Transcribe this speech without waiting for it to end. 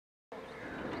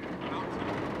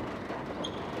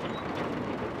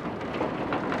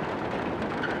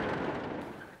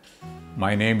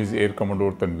My name is Air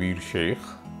Commodore Tanweer Sheikh,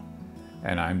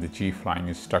 and I'm the Chief Flying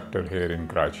Instructor here in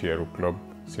Karachi Aero Club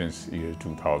since year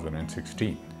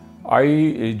 2016.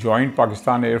 I joined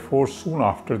Pakistan Air Force soon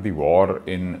after the war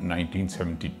in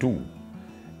 1972,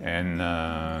 and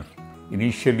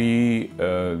initially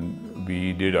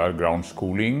we did our ground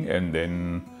schooling, and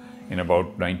then in about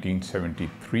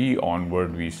 1973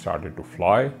 onward we started to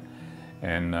fly.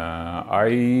 And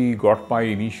I got my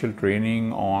initial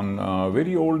training on a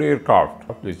very old aircraft,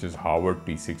 which is Howard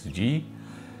T6G,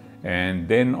 and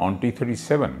then on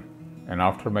T-37. And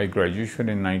after my graduation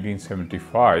in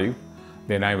 1975,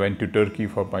 then I went to Turkey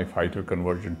for my fighter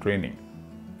conversion training.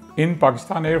 In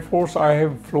Pakistan Air Force, I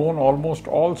have flown almost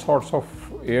all sorts of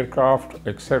aircraft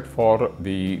except for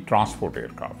the transport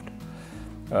aircraft.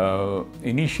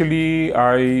 Initially,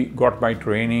 I got my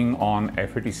training on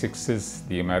F-86s,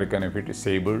 the American F-86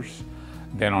 Sabres,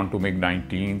 then on to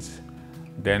MiG-19s,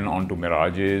 then on to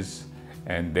Mirages,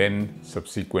 and then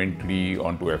subsequently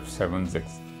on to F-7s,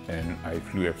 and I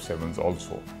flew F-7s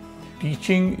also.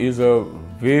 Teaching is a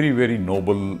very, very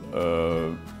noble,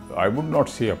 I would not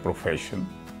say a profession,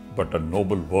 but a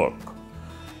noble work.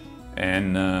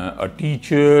 And a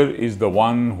teacher is the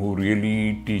one who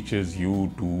really teaches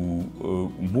you to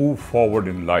move forward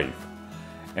in life.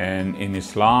 And in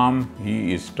Islam,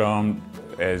 he is termed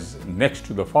as next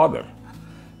to the father.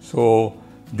 So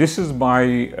this is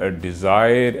my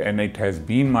desire, and it has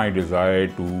been my desire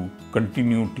to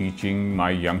continue teaching my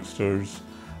youngsters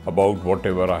about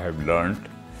whatever I have learned.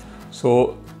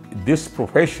 So this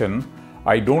profession,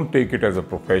 I don't take it as a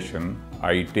profession.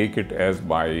 I take it as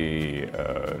my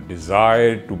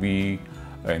desire to be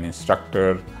an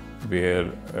instructor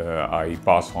where I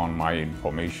pass on my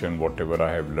information, whatever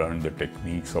I have learned, the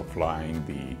techniques of flying,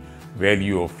 the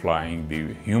value of flying,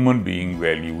 the human being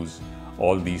values,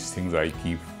 all these things I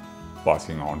keep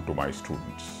passing on to my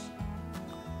students.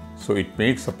 So it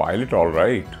makes a pilot all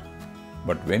right,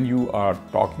 but when you are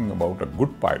talking about a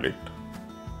good pilot,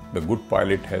 the good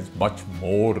pilot has much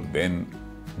more than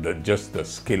just the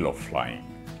skill of flying.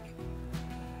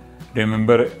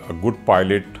 Remember, a good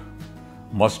pilot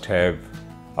must have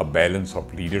a balance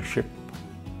of leadership,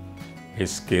 his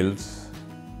skills,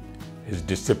 his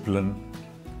discipline,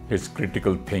 his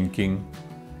critical thinking,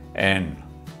 and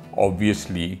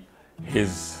obviously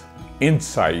his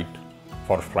insight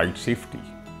for flight safety.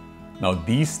 Now,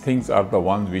 these things are the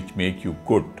ones which make you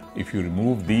good. If you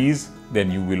remove these, then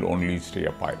you will only stay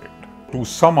a pilot. To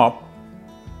sum up,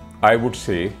 I would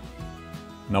say,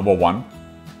 number one,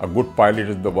 a good pilot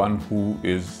is the one who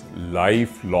is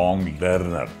lifelong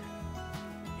learner.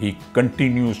 He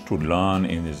continues to learn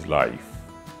in his life.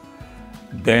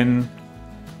 Then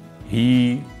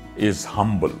he is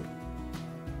humble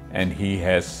and he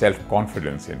has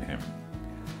self-confidence in him.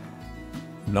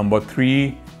 Number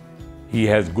three, he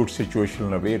has good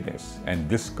situational awareness, and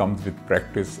this comes with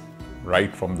practice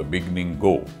right from the beginning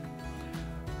go.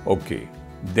 Okay,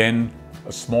 then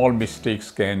small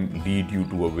mistakes can lead you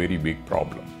to a very big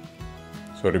problem.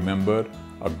 So remember,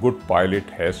 a good pilot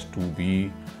has to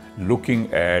be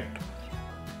looking at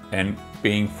and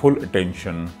paying full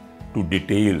attention to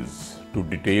details,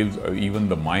 even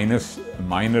the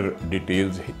minor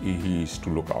details he is to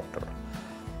look after.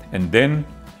 And then,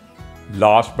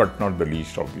 last but not the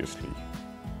least, obviously,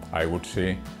 I would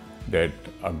say that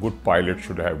a good pilot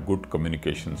should have good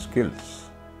communication skills.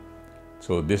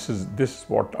 So this is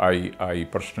what I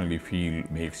personally feel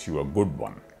makes you a good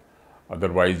one.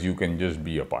 Otherwise, you can just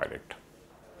be a pilot.